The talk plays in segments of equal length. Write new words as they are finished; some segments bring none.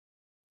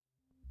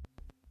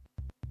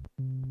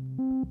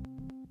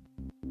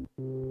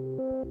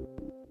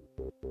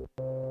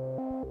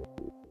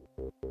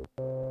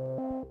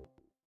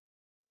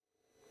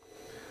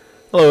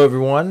Hello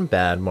everyone,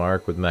 Bad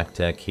Mark with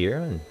Metre here,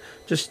 and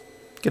just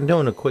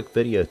doing a quick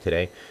video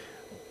today.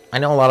 I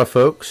know a lot of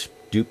folks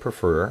do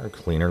prefer a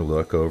cleaner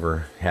look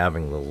over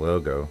having the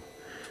logo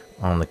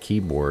on the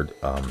keyboard.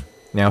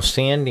 Now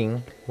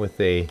sanding with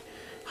a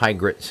high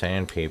grit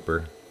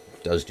sandpaper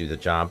does do the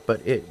job,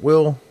 but it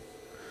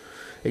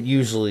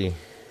usually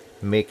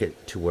make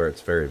it to where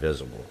it's very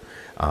visible,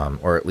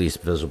 or at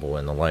least visible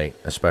in the light,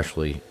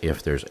 especially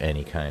if there's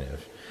any kind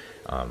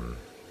of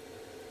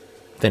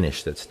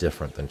finish that's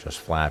different than just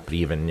flat. But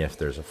even if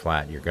there's a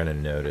flat, you're going to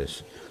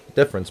notice the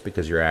difference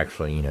because you're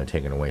actually,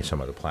 taking away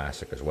some of the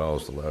plastic as well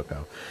as the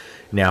logo.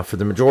 Now, for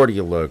the majority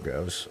of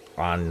logos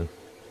on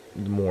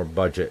the more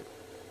budget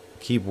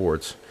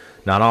keyboards,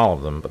 not all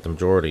of them, but the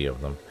majority of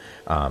them,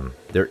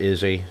 there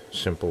is a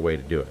simple way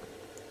to do it.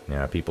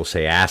 Now, people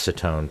say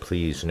acetone.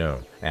 Please,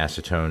 no.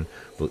 Acetone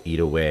will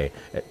eat away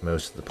at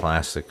most of the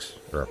plastics,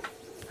 or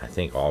I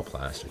think all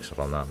plastics, if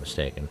I'm not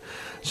mistaken.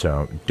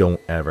 So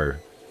don't ever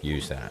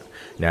use that.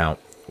 Now,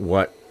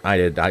 what I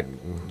did,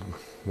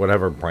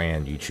 whatever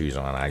brand you choose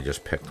on, I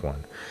just picked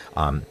one.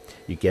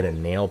 You get a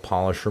nail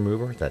polish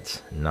remover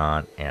that's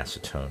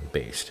non-acetone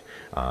based.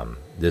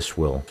 This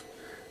will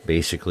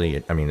basically,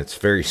 it's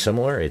very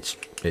similar. It's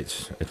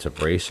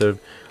abrasive.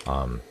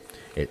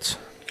 It's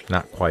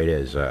not quite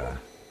as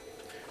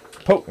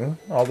potent,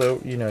 although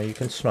you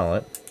can smell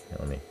it. Here,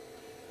 let me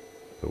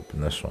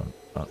open this one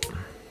up.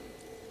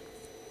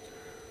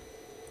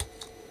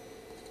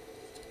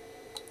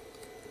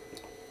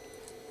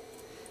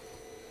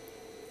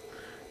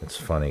 It's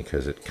funny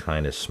because it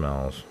kind of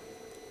smells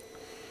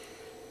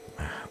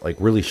like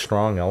really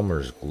strong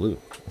Elmer's glue.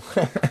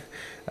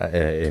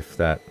 If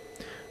that,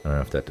 I don't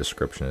know if that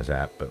description is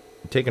apt, but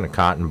I'm taking a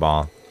cotton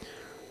ball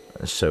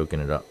and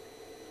soaking it up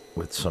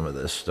with some of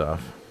this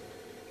stuff.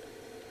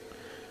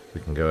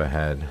 We can go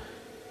ahead.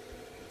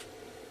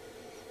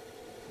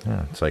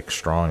 Yeah, it's like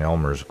strong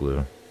Elmer's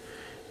glue.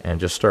 And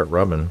just start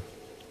rubbing,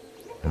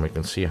 and we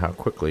can see how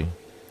quickly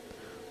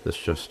this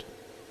just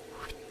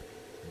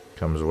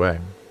comes away.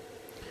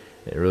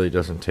 It really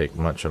doesn't take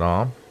much at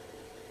all.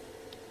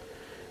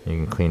 You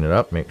can clean it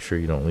up, make sure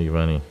you don't leave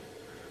any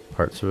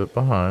parts of it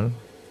behind.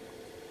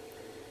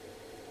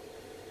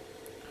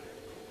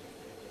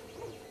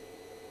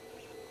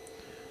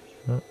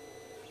 Oh,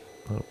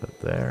 a little bit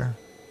there.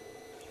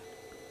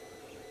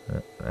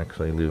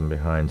 Actually leaving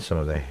behind some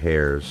of the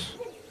hairs,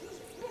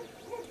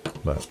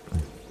 but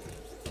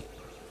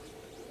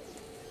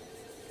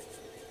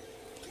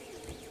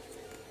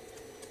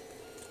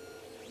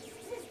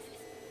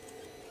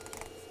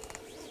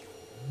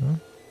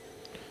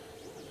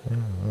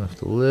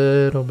left a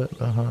little bit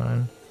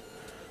behind.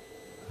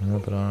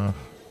 Rub it off.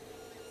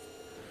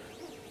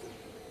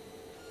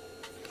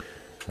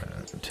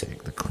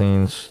 Take the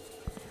clean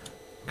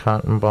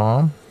cotton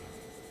ball.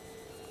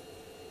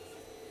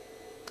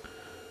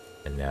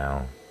 And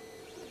now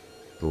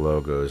the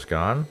logo is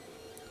gone.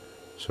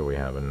 So we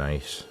have a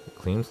nice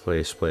clean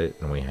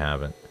faceplate, and we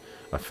haven't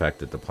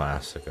affected the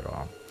plastic at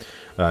all.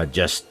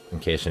 Just in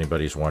case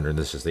anybody's wondering,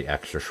 this is the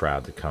extra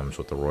shroud that comes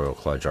with the Royal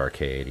Kludge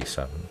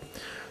RK87.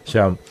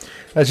 So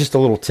that's just a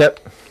little tip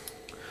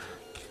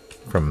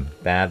from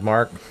Bad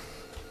Mark.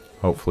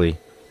 Hopefully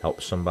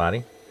helps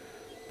somebody,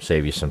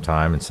 save you some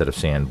time instead of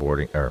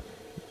sandboarding or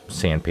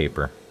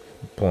sandpaper,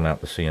 pulling out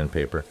the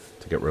sandpaper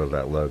to get rid of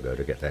that logo,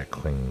 to get that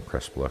clean,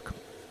 crisp look.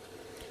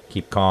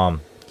 Keep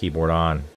calm, keyboard on.